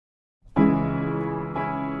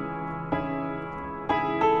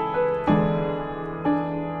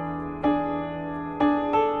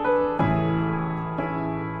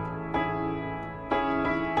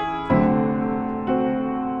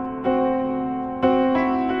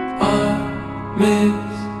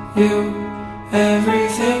miss you.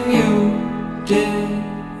 Everything you did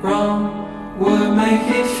wrong would make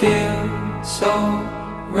it feel so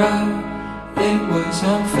right. It was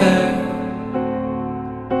unfair.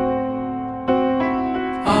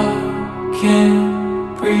 I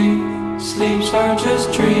can't breathe. Sleeps are just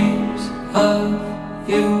dreams of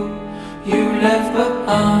you. You left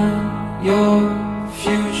behind your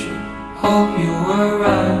future. Hope you were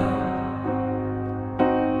right.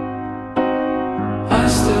 I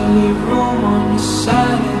still leave room on the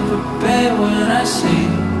side of the bed when I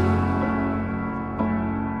sleep.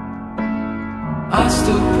 I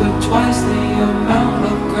still put twice the amount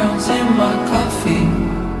of grounds in my coffee.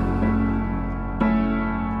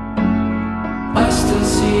 I still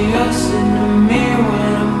see us in the mirror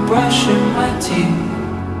when I'm brushing my teeth.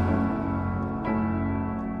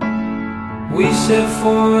 We said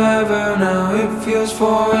forever, now it feels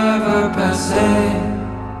forever passé.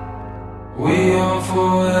 We are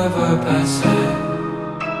forever passé.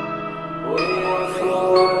 We are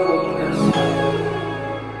forever passé.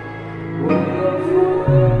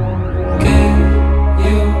 Gave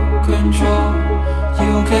you control.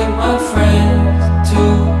 You kept my friends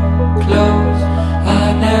too close. I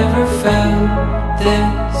never felt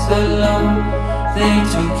this alone. They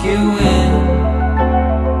took you in.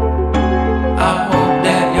 I hope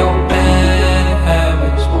that your bad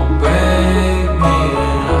habits won't break me.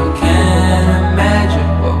 And I can't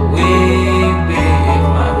imagine what we'd be if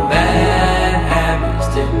my bad habits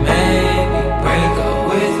didn't make me break up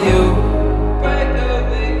with you.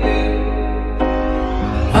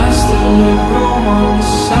 I still leave room on the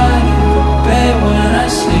side of the bed when I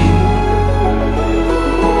sleep.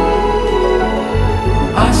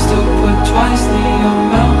 I still put twice the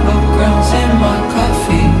amount of grounds in my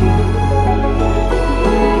coffee.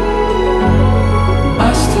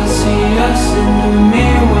 I still see us in the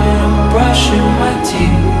mirror when I'm brushing my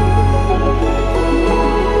teeth.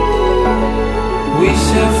 We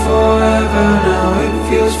said forever, now it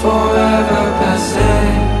feels forever passé.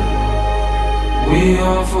 We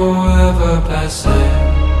are forever passé.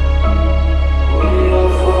 We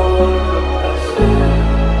are forever passé.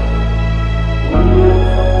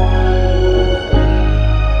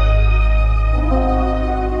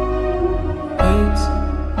 It's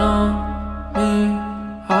not me,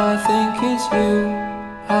 I think it's you.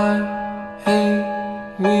 I hate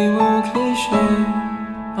we were cliche.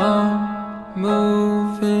 I'm moving.